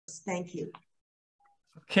Thank you.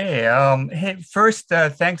 Okay. Hey, first,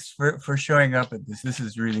 thanks for showing up at this. This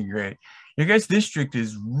is really great. Your guys' district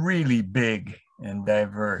is really big and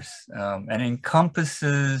diverse, and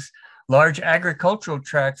encompasses large agricultural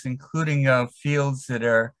tracts, including fields that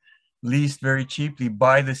are leased very cheaply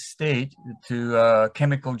by the state to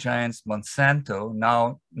chemical giants Monsanto,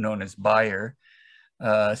 now known as Bayer,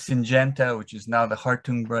 Syngenta, which is now the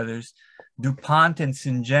Hartung brothers, DuPont and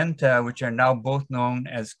Syngenta, which are now both known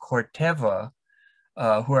as Corteva,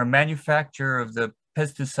 who are manufacturer of the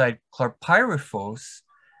pesticide chlorpyrifos,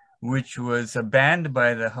 which was banned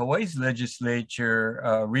by the Hawaii's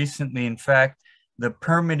legislature recently. In fact, the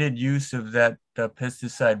permitted use of that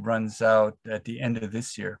pesticide runs out at the end of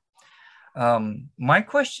this year. My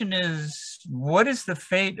question is, what is the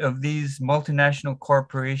fate of these multinational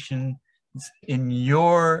corporations in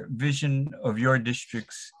your vision of your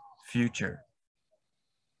district's future?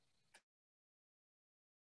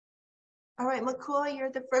 All right, Makua,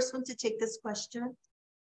 you're the first one to take this question.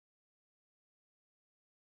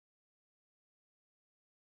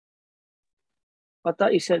 I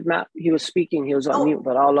thought you said Matt, he was speaking, he was on mute,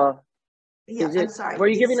 but I'll, yeah, I'm sorry. Were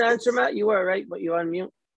you giving an answer, Matt? You were, right? But you're on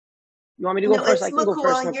mute. You want me to go first? I can go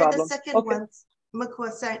first, no problem. You're the second one.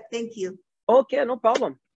 Makua, sorry, thank you. Okay, no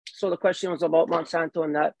problem. So the question was about Monsanto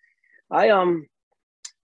and that.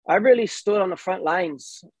 I really stood on the front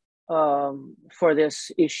lines for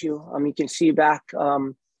this issue. You can see back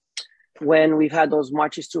when we've had those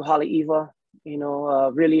marches to Haleiwa, you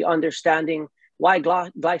know, really understanding why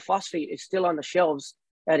glyphosate is still on the shelves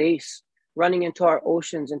at ACE, running into our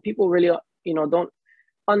oceans, and people really, you know, don't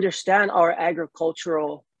understand our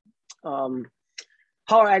agricultural, how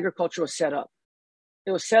our agriculture was set up.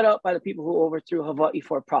 It was set up by the people who overthrew Hawaii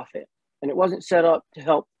for profit, and it wasn't set up to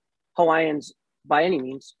help Hawaiians by any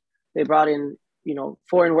means. They brought in, you know,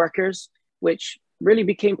 foreign workers, which really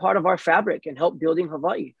became part of our fabric and helped building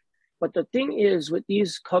Hawaii. But the thing is with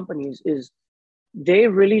these companies is they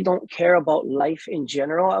really don't care about life in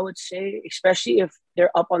general, I would say, especially if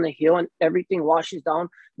they're up on the hill and everything washes down.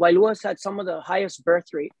 Wailua's had some of the highest birth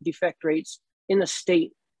rate defect rates in the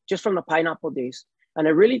state just from the pineapple days. And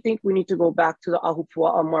I really think we need to go back to the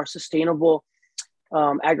ahupua'a, more sustainable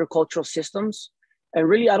agricultural systems. And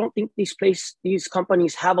really, I don't think these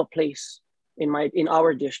companies have a place in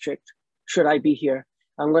our district, should I be here.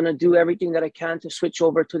 I'm gonna do everything that I can to switch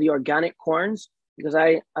over to the organic corns, because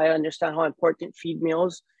I understand how important feed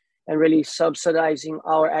meals and really subsidizing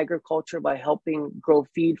our agriculture by helping grow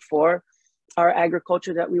feed for our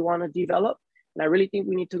agriculture that we want to develop. And I really think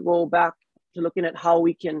we need to go back to looking at how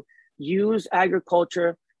we can use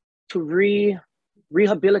agriculture to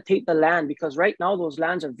rehabilitate the land, because right now those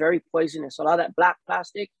lands are very poisonous. A lot of that black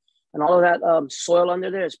plastic and all of that soil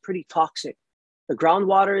under there is pretty toxic. The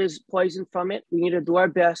groundwater is poisoned from it. We need to do our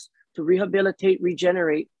best to rehabilitate,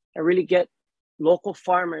 regenerate, and really get local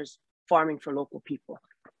farmers farming for local people.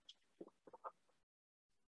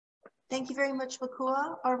 Thank you very much,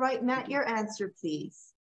 Makua. All right, Matt, your answer,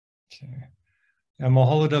 please. Okay.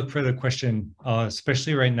 Mahalo, Doug, for the question,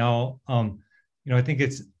 especially right now. You know, I think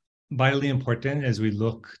it's vitally important as we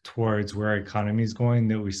look towards where our economy is going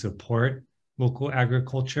that we support local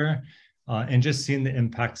agriculture and just seeing the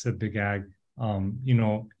impacts of big ag. You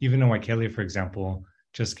know, even in Waikele, for example,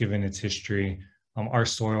 just given its history, our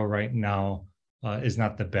soil right now is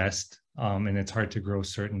not the best, and it's hard to grow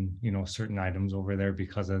certain items over there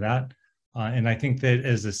because of that. And I think that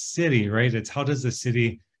as a city, right, it's how does the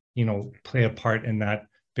city, you know, play a part in that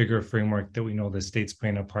bigger framework that we know the state's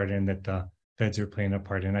playing a part in, that the feds are playing a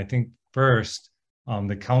part in. I think first,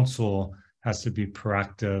 the council has to be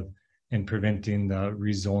proactive in preventing the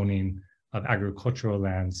rezoning of agricultural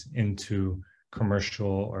lands into commercial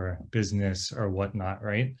or business or whatnot,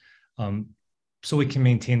 right? So we can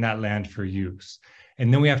maintain that land for use.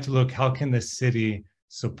 And then we have to look, how can the city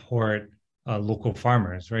support local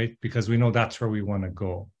farmers, right? Because we know that's where we want to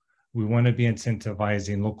go. We want to be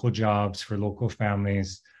incentivizing local jobs for local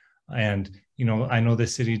families. And, you know, I know the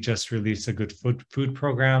city just released a good food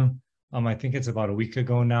program. I think it's about a week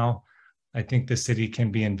ago now. I think the city can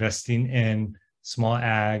be investing in small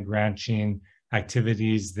ag, ranching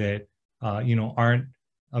activities that, you know, aren't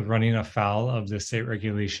running afoul of the state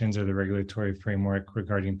regulations or the regulatory framework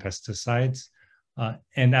regarding pesticides,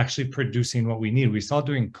 and actually producing what we need. We saw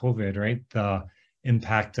during COVID, right, the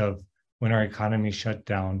impact of when our economy shut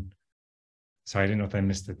down. Sorry, I didn't know if I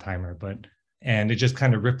missed the timer, and it just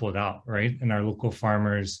kind of rippled out, right? And our local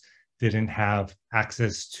farmers didn't have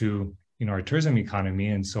access to, you know, our tourism economy.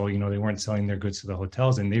 And so, you know, they weren't selling their goods to the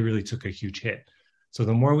hotels, and they really took a huge hit. So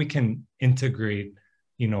the more we can integrate,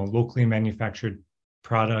 you know, locally manufactured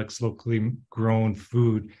products, locally grown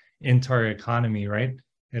food into our economy, right,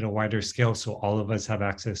 at a wider scale, so all of us have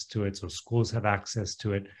access to it, so schools have access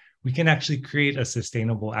to it, we can actually create a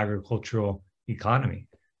sustainable agricultural economy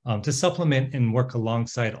to supplement and work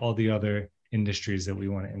alongside all the other industries that we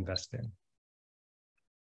want to invest in.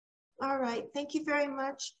 All right, thank you very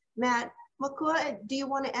much, Matt. Makua, do you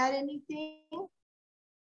want to add anything?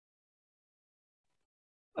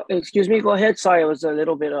 Excuse me, go ahead. Sorry, it was a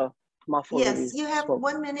little bit muffled. Yes, you have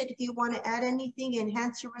 1 minute if you want to add anything,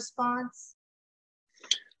 enhance your response.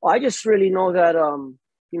 Well, I just really know that,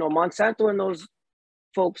 you know, Monsanto and those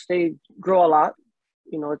folks, they grow a lot.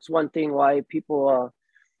 You know, it's one thing why people,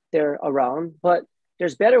 they're around, but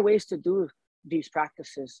there's better ways to do these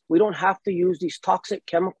practices. We don't have to use these toxic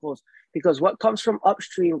chemicals because what comes from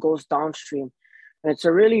upstream goes downstream. And it's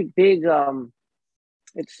a really big,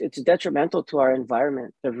 it's detrimental to our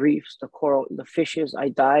environment, the reefs, the coral, the fishes. I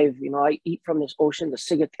dive, you know, I eat from this ocean, the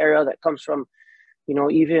ciguatera that comes from, you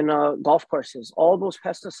know, even golf courses. All those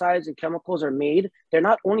pesticides and chemicals are made. They're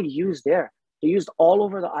not only used there, they're used all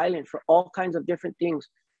over the island for all kinds of different things.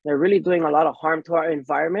 They're really doing a lot of harm to our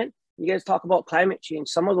environment. You guys talk about climate change.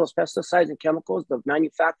 Some of those pesticides and chemicals, the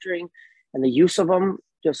manufacturing and the use of them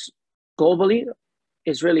just globally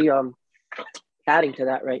is really adding to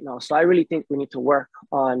that right now. So I really think we need to work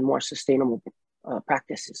on more sustainable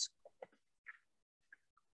practices.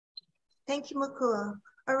 Thank you, Makua.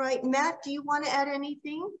 All right, Matt, do you want to add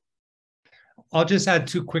anything? I'll just add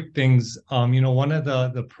two quick things. You know, one of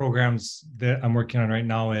the programs that I'm working on right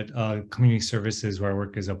now at Community Services, where I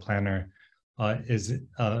work as a planner, is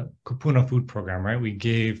a Kupuna food program, right? We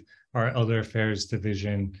gave our Elder Affairs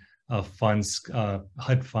Division funds,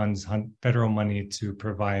 HUD funds, federal money to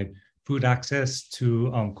provide food access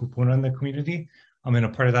to kupuna in the community. And a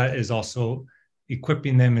part of that is also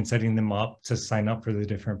equipping them and setting them up to sign up for the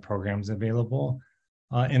different programs available.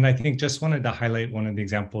 And I think just wanted to highlight one of the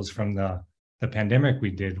examples from the pandemic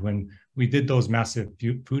we did. When we did those massive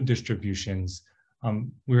food distributions,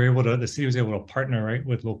 we were able to, the city was able to partner, right,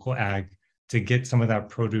 with local ag to get some of that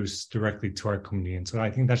produce directly to our community. And so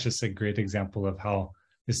I think that's just a great example of how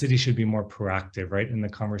the city should be more proactive, right, in the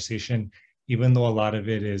conversation, even though a lot of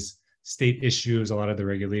it is state issues, a lot of the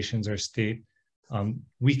regulations are state,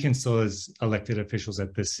 we can still, as elected officials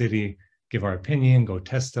at the city, give our opinion, go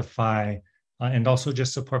testify, and also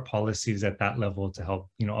just support policies at that level to help,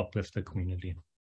 you know, uplift the community.